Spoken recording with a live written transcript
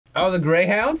Oh, the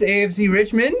Greyhounds, AFC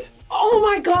Richmond. Oh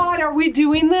my God, are we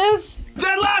doing this?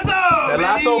 Ted Lasso! Ted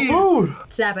Lasso food!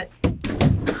 Stab it.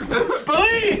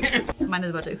 Please! Mine is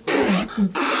about to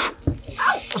explode.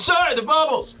 Sorry, the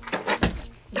bubbles.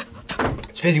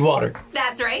 It's fizzy water.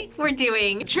 That's right. We're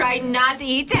doing Try Not to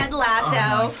Eat Ted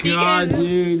Lasso. God, because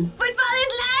dude. football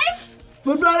is life!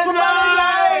 Football is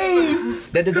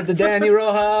life! Danny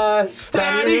Rojas.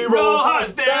 Danny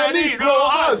Rojas! Danny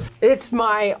Rojas! It's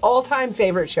my all-time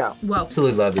favorite show. Whoa.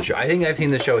 Absolutely love the show. I think I've seen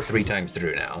the show 3 times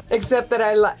through now. Except that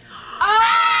I like.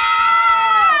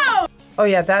 Oh! Oh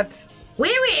yeah, that's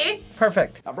Wee wee.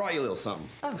 perfect. I brought you a little something.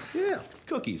 Oh, yeah,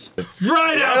 cookies.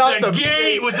 Right out out the the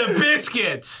gate with the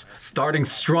biscuits. Starting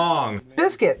strong.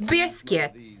 Biscuits.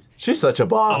 Biscuit. She's such a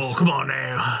boss. Oh, come on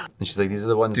now. And she's like, these are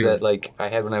the ones that like I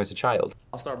had when I was a child.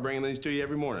 I'll start bringing these to you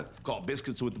every morning. Called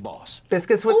Biscuits with the Boss.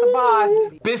 Biscuits with the boss.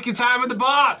 Biscuit time with the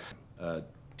boss.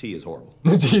 Tea is horrible.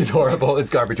 The tea's horrible. It's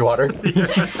garbage water.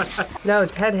 No,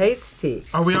 Ted hates tea.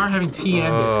 Oh, we are having tea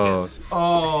and biscuits.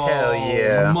 Oh. Hell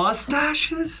yeah.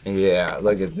 Mustaches? Yeah,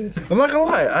 look at this. I'm not gonna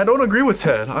lie, I don't agree with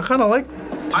Ted. I kinda like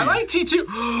I like tea too.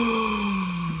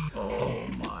 Oh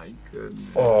my goodness.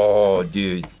 Oh,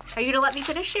 dude. Are you gonna let me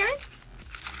finish, Sharon?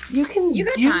 You can. You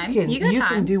got time. You got You time.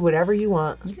 can do whatever you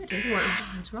want. You got this.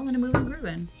 It's rolling and moving and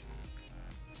grooving.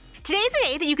 Today's the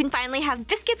day that you can finally have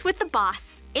biscuits with the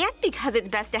boss. And because it's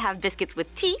best to have biscuits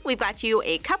with tea, we've got you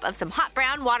a cup of some hot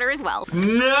brown water as well.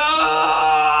 No!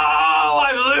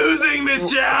 I'm losing this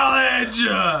challenge!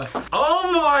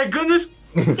 Oh my goodness!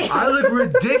 I look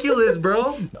ridiculous,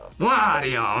 bro.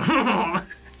 Mario!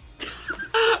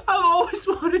 I've always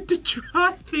wanted to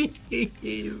try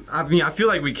these. I mean, I feel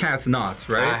like we can't not,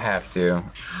 I right? have to.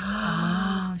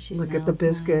 Oh, she Look at the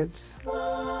biscuits.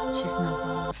 She smells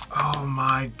well. Oh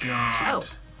my god. Oh,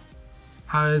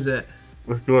 How is it?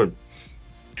 It's good.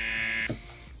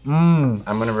 I'm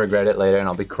gonna regret it later and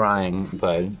I'll be crying,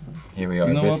 but here we are.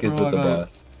 You know what, Biscuits bro, with the I got it.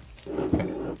 boss.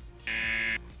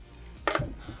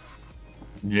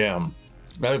 Yeah.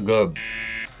 That's good.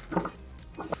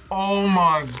 Oh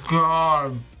my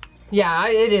god. Yeah,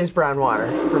 it is brown water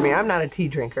for me. I'm not a tea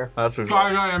drinker. That's what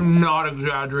I am not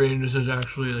exaggerating. This is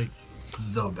actually like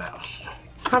the best.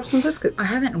 Have some biscuits. I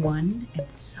haven't won in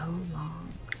so long.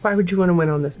 Why would you want to win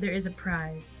on this? There is a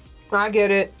prize I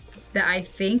get it. that I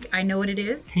think I know what it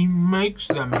is. He makes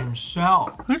them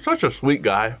himself. He's such a sweet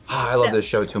guy. I love this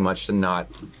show too much to not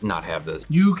have this.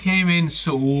 You came in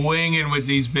swinging with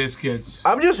these biscuits.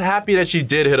 I'm just happy that she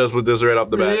did hit us with this right off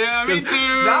the bat. Yeah, me 'Cause too.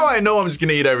 Now I know I'm just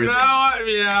gonna eat everything.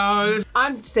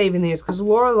 I'm saving these because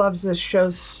Laura loves this show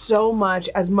so much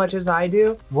as I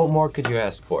do. What more could you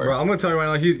ask for? Bro, I'm gonna tell you right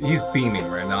now, he's beaming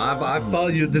right now. I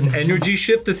followed you, this energy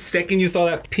shift the second you saw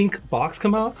that pink box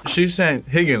come out. She's saying,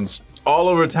 Higgins, all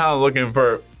over town looking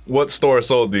for what store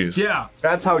sold these. Yeah.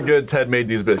 That's how good Ted made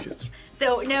these biscuits.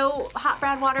 so no hot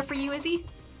brown water for you, Izzy?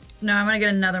 No, I'm gonna get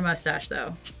another mustache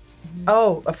though.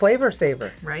 Oh, a flavor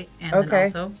saver. Right? And Okay. then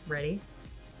also, ready?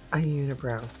 A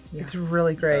unibrow. It's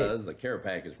really great. This is a care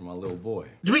package for my little boy.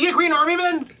 Do we get Green Army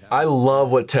Men? I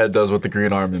love what Ted does with the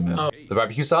Green Army Men. The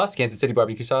barbecue sauce? Kansas City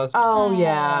barbecue sauce? Oh,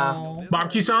 yeah.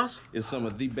 Barbecue sauce? It's some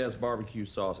of the best barbecue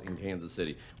sauce in Kansas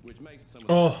City, which makes it some of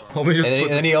Oh. Let me just And then, put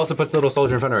and then he also puts a little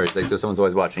soldier in front of her, like, so someone's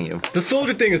always watching you. the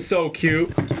soldier thing is so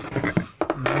cute.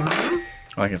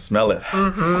 I can smell it.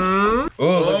 Oh,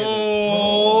 look at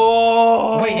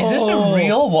Oh! this. Wait, is this a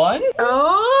real one?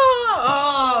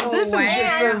 Oh, this is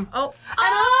just from Oh,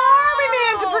 an army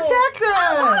man to protect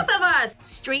us. both of us!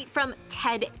 Straight from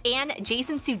Ted and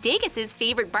Jason Sudeikis'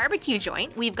 favorite barbecue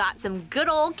joint, we've got some good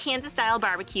old Kansas-style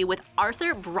barbecue with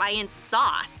Arthur Bryant's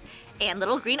sauce and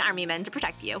little Green Army Men to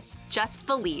protect you. Just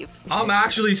believe. I'm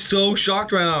actually so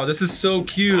shocked right now. This is so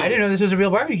cute. I didn't know this was a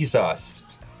real barbecue sauce.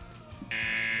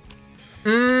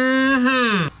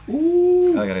 Mm-hmm.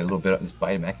 I got a little bit of this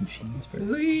bite of mac and cheese. But...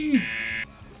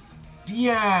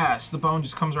 Yes, the bone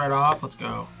just comes right off. Let's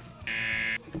go.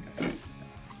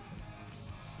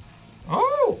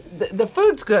 Oh! The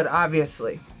food's good,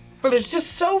 obviously, but it's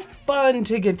just so fun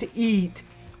to get to eat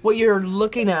what you're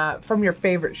looking at from your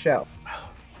favorite show.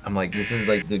 I'm like, this is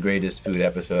like the greatest food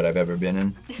episode I've ever been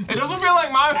in. It doesn't feel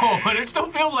like my home, but it still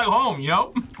feels like home, you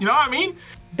know? You know what I mean?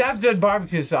 That's good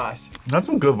barbecue sauce. That's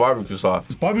some good barbecue sauce.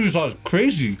 This barbecue sauce is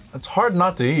crazy. It's hard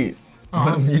not to eat.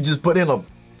 You just put in a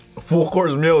full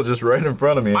course meal just right in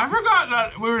front of me. I forgot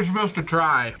that we were supposed to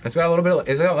try. It's got a little bit of,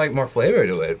 it's got like more flavor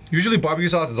to it. Usually barbecue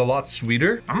sauce is a lot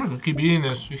sweeter. I'm gonna keep eating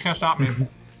this. You can't stop me.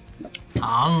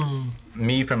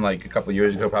 Me from like a couple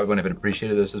years ago probably wouldn't have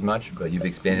appreciated this as much, but you've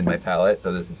expanded my palate,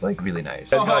 so this is like really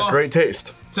nice. It's got great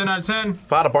taste. 10 out of 10.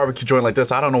 If I had a barbecue joint like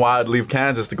this, I don't know why I'd leave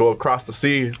Kansas to go across the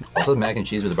sea. Also mac and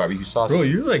cheese with the barbecue sauce. Bro,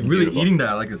 you're like really Beautiful. eating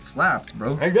that like it slaps,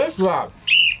 bro. It does slap.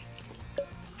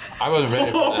 I wasn't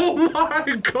ready for that. Oh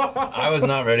my god! I was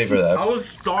not ready for that. I was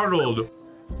startled.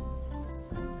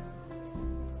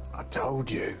 I told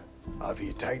you. Either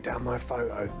you take down my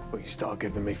photo or you start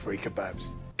giving me free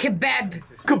kebabs. Kebab.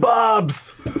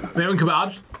 Kebabs! We having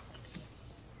kebabs?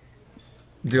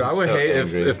 Dude, I would so hate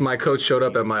angry. if my coach showed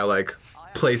up at my like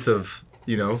place of,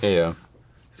 you know, Yeah.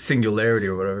 singularity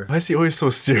or whatever. Why is he always so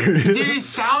serious? Dude, it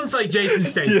sounds like Jason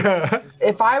Statham. Yeah.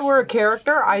 If I were a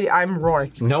character, I'm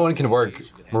Roy. No one can work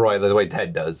Roy the way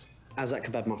Ted does. How's that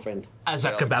kebab, my friend? As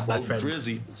a kebab, my friend.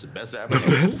 Drizzy, it's the best ever.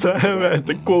 Best time at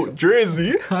the quote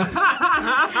Drizzy.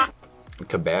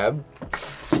 Kebab.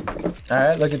 All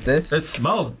right, look at this. It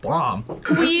smells bomb.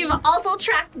 We've also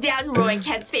tracked down Roy and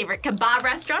Kent's favorite kebab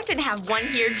restaurant and have one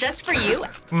here just for you.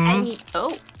 And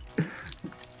oh,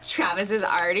 Travis is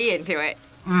already into it.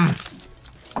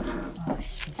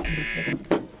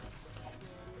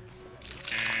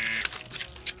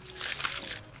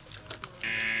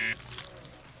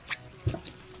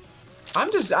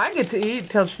 I get to eat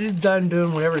till she's done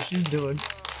doing whatever she's doing.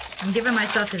 I'm giving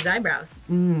myself his eyebrows.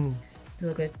 Does it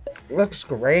look good? Looks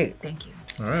great. Thank you.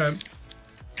 All right.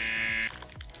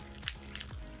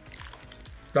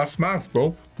 That's smash,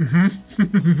 bro. If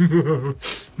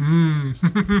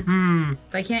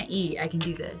I can't eat, I can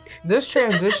do this. This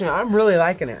transition, I'm really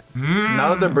liking it. Now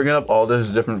that they're bringing up all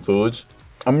these different foods,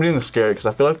 I'm getting scared because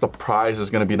I feel like the prize is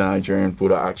gonna be the Nigerian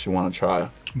food I actually want to try.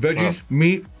 Veggies,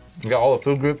 meat. You got all the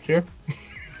food groups here?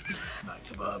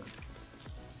 Kebab.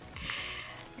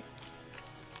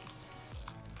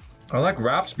 I like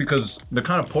wraps because they're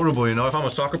kind of portable, you know? If I'm a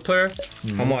soccer player,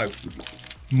 I'm like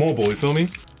mobile, you feel me?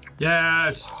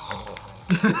 Yes!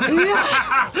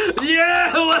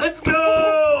 Yeah, let's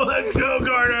go! Let's go,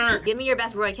 Carter! Give me your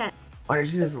best Roy Kent. Why don't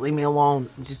you just leave me alone?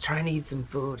 I'm just trying to eat some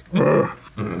food.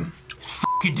 It's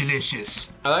fucking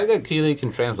delicious. I like that Keely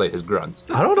can translate his grunts.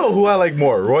 I don't know who I like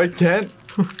more, Roy Kent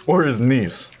or his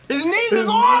niece. His niece is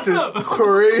awesome!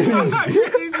 Crazy.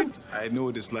 I know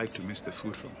what it's like to miss the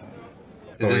food from home.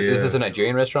 Is this a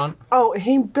Nigerian restaurant? Oh,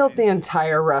 he built the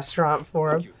entire restaurant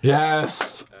for him.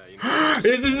 Yes.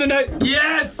 This is the night.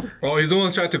 Yes! Oh, he's the one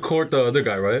who tried to court the other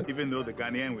guy, right? Even though the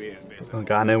Ghanaian way is better.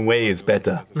 Ghanaian way is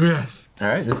better. Yes. All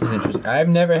right, this is interesting. I've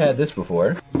never had this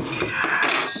before.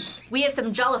 We have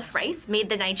some jollof rice made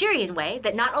the Nigerian way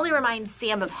that not only reminds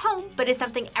Sam of home, but is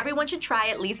something everyone should try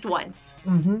at least once.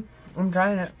 I'm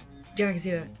trying it. Yeah, I can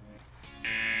see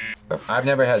that. I've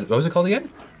never had, what was it called again?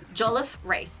 Jollof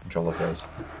rice. Jollof rice.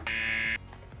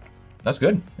 That's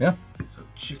good, yeah. So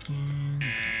chicken,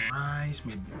 some rice,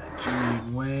 made the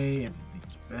Nigerian way,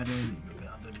 everything's better than the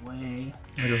other way.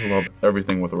 I just love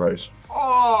everything with rice.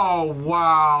 Oh,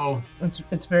 wow.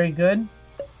 It's very good.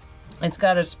 It's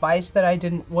got a spice that I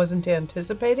wasn't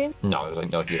anticipating. No, there's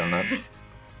like no heat on that.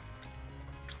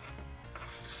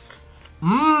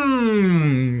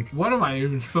 What am I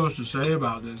even supposed to say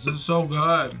about this? This is so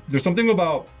good. There's something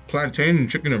about plantain and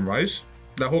chicken and rice.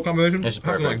 That whole combination. It's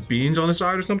Having perfect. like beans on the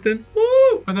side or something.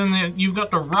 Woo! And then you've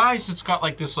got the rice. It's got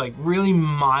like this like really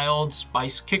mild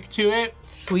spice kick to it.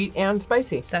 Sweet and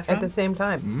spicy Saffron? at the same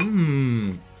time.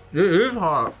 Mmm. It is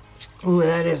hot. Ooh,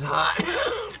 that is hot.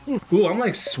 Ooh, I'm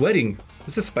like sweating.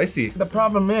 This is spicy. The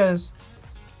problem is,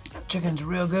 chicken's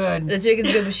real good. The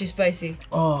chicken's good, but she's spicy.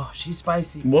 Oh, she's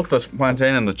spicy. Both the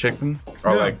plantain and the chicken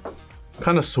are Yeah. like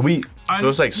kind of sweet. So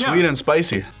it's like yeah. sweet and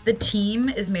spicy. The team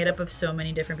is made up of so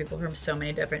many different people from so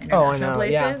many different Oh, I international know,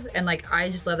 yeah. places. And like, I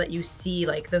just love that you see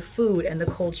like the food and the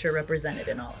culture represented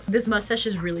in all of it. This mustache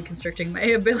is really constricting my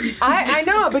ability. I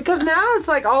know, because now it's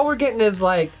like all we're getting is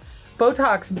like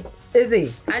Botox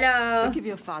Izzy. Hello. Give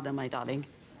your father, my darling.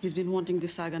 He's been wanting the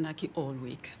saganaki all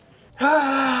week.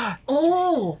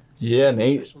 Oh. Yeah,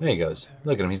 Nate. There he goes.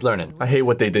 Look at him, he's learning. I hate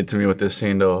what they did to me with this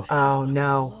scene though. Oh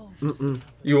no.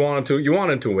 You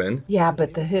wanted to win. Yeah,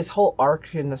 but his whole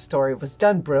arc in the story was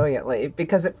done brilliantly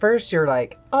because at first you're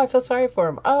like, oh, I feel sorry for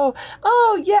him. Oh,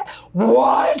 yeah.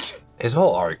 What? His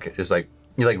whole arc is like,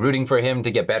 you're like rooting for him to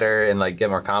get better and like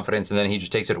get more confidence, and then he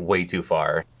just takes it way too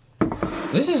far.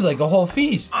 This is like a whole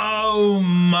feast. Oh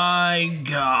my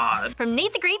god. From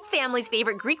Nate the Great's family's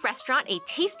favorite Greek restaurant, A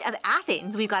Taste of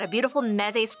Athens, we've got a beautiful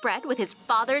meze spread with his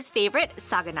father's favorite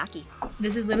saganaki.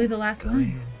 This is literally the last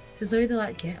one. This is literally the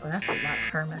last. Oh, that's a lot of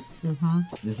hermes.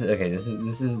 This is okay. This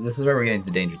is where we're getting to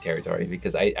danger territory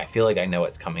because I feel like I know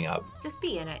what's coming up. Just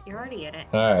be in it. You're already in it.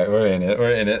 All right, we're in it. All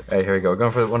right, here we go. We're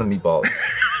going for one of the meatballs.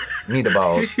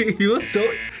 meatballs.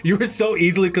 you were so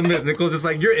easily convinced. Nicole's just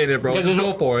like, you're in it, bro. Just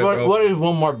go for it, bro. What is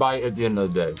one more bite at the end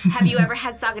of the day? Have you ever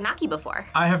had saganaki before?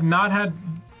 I have not had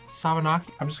sabanaki.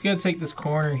 I'm just gonna take this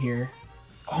corner here.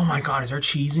 Oh my god, is there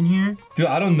cheese in here? Dude,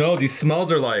 I don't know. These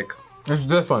smells are like. It's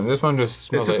this one. This one just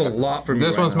smells It's just like a lot for me.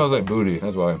 This right one now. smells like booty.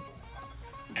 That's why.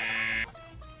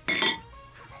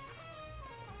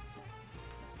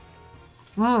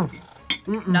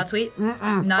 Not sweet?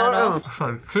 Not at all. That's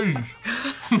like cheese.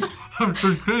 That's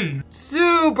like cheese.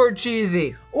 Super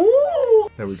cheesy. Ooh.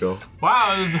 There we go.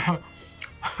 Wow,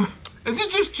 is it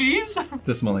just cheese?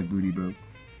 This smells like booty, bro.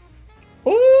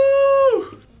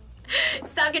 Ooh!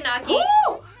 Saganaki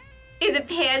is a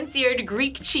pan-seared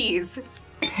Greek cheese.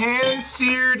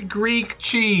 Pan-seared Greek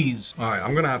cheese. All right,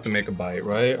 I'm gonna have to make a bite,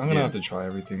 right? I'm gonna have to try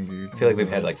everything, dude. I feel like we've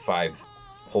had like 5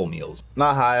 whole meals.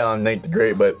 Not high on Nate the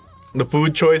Great, but the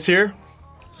food choice here,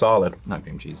 solid. Not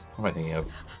cream cheese. What am I thinking of?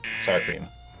 Sour cream.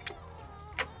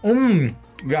 Mmm.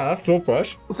 Yeah, that's so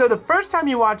fresh. So the first time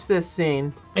you watch this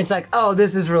scene, it's like, oh,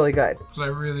 this is really good. Because I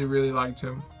really, really liked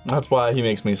him. That's why he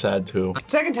makes me sad too.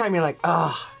 Second time, you're like,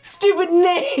 oh, stupid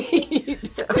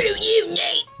Nate. Screw you,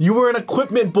 Nate. You were an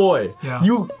equipment boy. Yeah.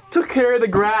 You took care of the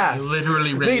grass. I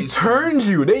literally They raised turned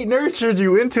you. They nurtured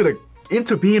you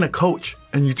into being a coach,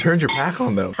 and you turned your back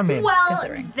on them. I mean, Well,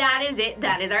 considering. that is it.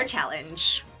 That is our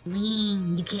challenge.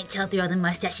 You can't tell through all the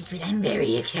mustaches, but I'm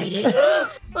very excited.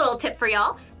 Little tip for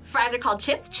y'all. Fries are called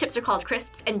chips, chips are called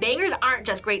crisps, and bangers aren't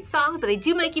just great songs, but they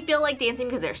do make you feel like dancing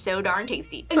because they're so darn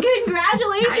tasty.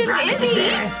 Congratulations,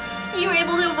 Izzy! You were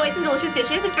able to avoid some delicious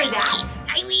dishes, and for that,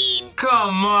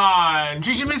 Come on!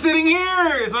 She should be sitting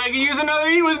here so I can use another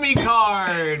Eat With Me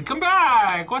card! Come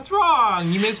back! What's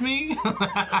wrong? You miss me?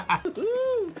 Let's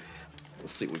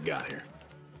see what we got here.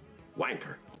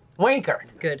 Wanker. Wanker.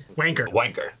 Good. Wanker.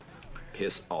 Wanker.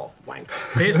 Piss off,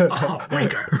 wanker. Piss off,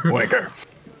 wanker. Wanker.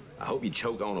 I hope you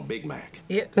choke on a Big Mac.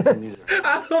 Yep.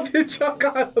 I hope you chuck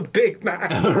on a Big Mac.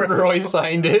 Roy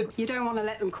signed it. You don't want to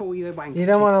let them call you a wanker. You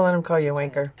don't want to let him call you a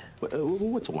wanker.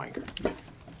 What's a wanker?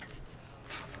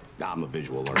 Nah, I'm a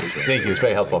visual learner. Thank you. It's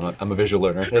very helpful. I'm a visual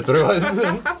learner. That's what it was.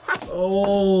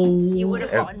 Oh. you would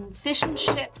have gotten fish and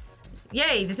chips.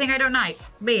 Yay, the thing I don't like.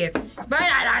 Beef. But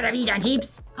I like the fish and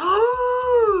chips.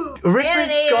 Richmond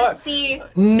Scott. AFC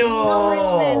No.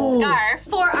 Richmond scarf.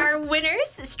 For our winners,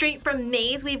 straight from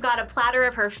Maze, we've got a platter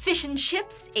of her fish and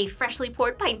chips, a freshly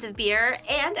poured pint of beer,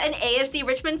 and an AFC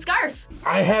Richmond scarf.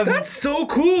 I have. That's so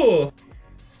cool.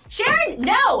 Sharon,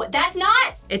 no, that's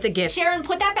not. It's a gift. Sharon,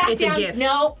 put that back It's a down. gift.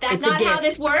 No, that's It's a not how gift.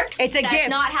 this works. It's a That's gift.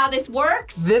 not how this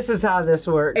works. This is how this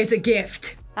works. It's a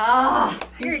gift. Ah,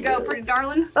 Here you go, pretty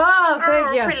darling. Oh,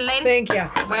 thank you. pretty lady. Thank you.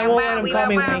 I won't let him call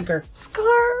me wanker.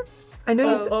 Scarf. I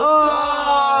know.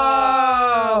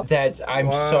 Oh. That's.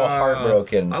 I'm so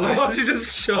heartbroken. I love how she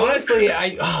just showed. Honestly,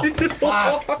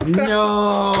 fuck.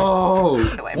 No.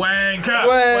 Wanker.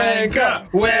 Wanker.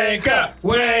 Wanker.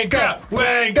 Wanker.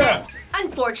 Wanker.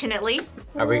 unfortunately.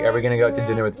 Are we gonna go out to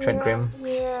dinner with Trent Grimm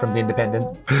from The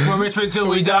Independent? We're Richmond till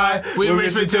we die. We're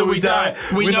Richmond till we die.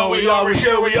 We know we are. We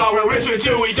sure we are. We're Richmond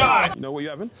till we die. You know what you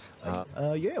having?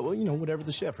 Yeah, well, you know, whatever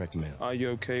the chef recommends. Are you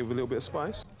okay with a little bit of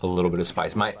spice? A little bit of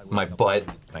spice. My butt.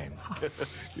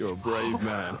 You're a brave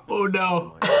man. Oh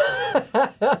no.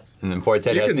 And then poor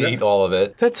Ted has to eat all of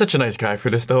it. That's such a nice guy for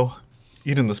this though.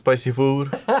 Eating the spicy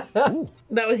food.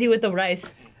 That was you with the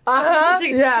rice.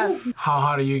 Yeah. How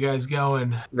hot are you guys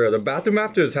going? Bro, the bathroom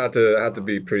afters had to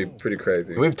be pretty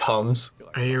crazy. We have Tums.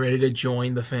 Are you ready to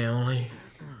join the family?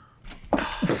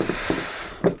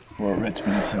 We're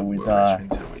Richmond till we die.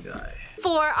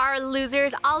 For our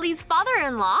losers, Ollie's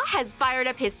father-in-law has fired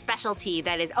up his specialty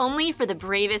that is only for the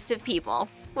bravest of people.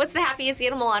 What's the happiest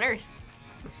animal on earth?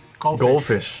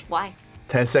 Goldfish. Why?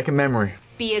 10-second memory.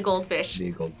 Be a goldfish. Be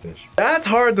a goldfish. That's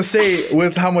hard to say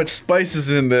with how much spice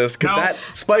is in this, because No. that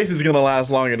spice is gonna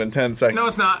last longer than 10 seconds. No,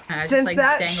 it's not. Since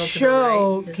that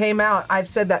show came out, I've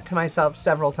said that to myself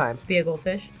several times. Be a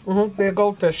goldfish? Mm-hmm, be a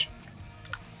goldfish.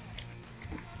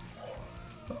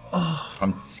 Oh,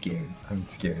 I'm scared. I'm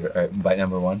scared. All right, bite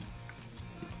number one.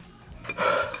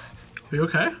 Are you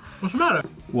okay? What's the matter?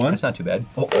 One? That's not too bad.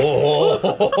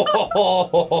 Oh.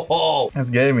 That's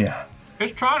gamey.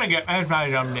 It's trying to get. It's not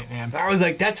a dumb nickname. I was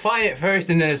like, that's fine at first,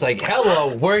 and then it's like,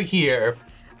 hello, we're here.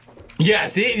 Yeah,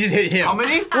 see, it just hit him. How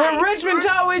many? We're Richmond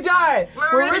till we die.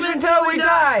 We're Richmond till we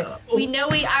die. We know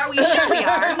we are. We sure we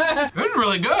are. This is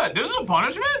really good. This is a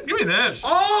punishment? Give me this.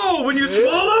 Oh, when you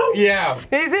swallow? Yeah.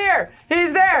 He's here.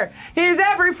 He's there. He's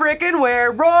every frickin'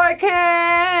 where Roy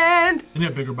can. You need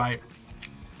a bigger bite.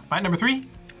 Bite number 3.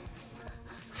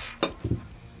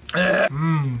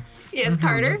 Yes,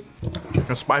 Carter?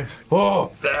 It's spicy.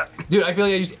 Oh, dude, I feel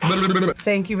like I just.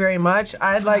 Thank you very much.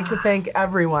 I'd like to thank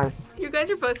everyone. You guys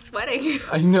are both sweating.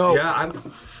 I know. Yeah,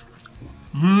 I'm.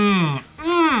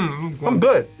 I'm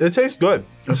good. It tastes good.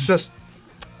 It's just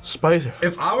spicy.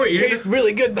 If I were eating, It's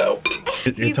really good though.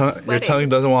 Your sweating. tongue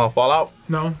doesn't want to fall out.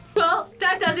 No. Well,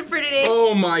 that does it for today.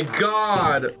 oh my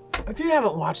god. If you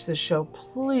haven't watched this show,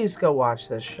 please go watch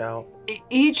this show.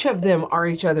 Each of them are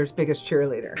each other's biggest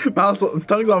cheerleader. My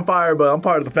tongue's on fire, but I'm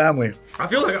part of the family. I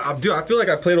feel like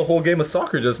I played a whole game of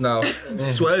soccer just now.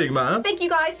 Sweating, man. Thank you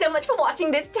guys so much for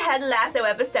watching this Ted Lasso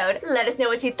episode. Let us know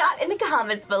what you thought in the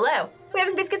comments below. We're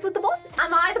having biscuits with the boss.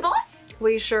 Am I the boss?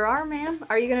 We sure are, ma'am.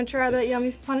 Are you gonna try that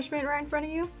yummy punishment right in front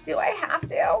of you? Do I have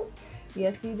to?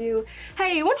 Yes, you do.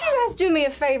 Hey, won't you guys do me a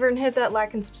favor and hit that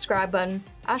like and subscribe button?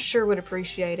 I sure would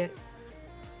appreciate it.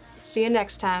 See you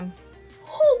next time.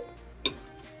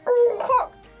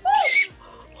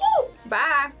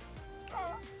 Bye.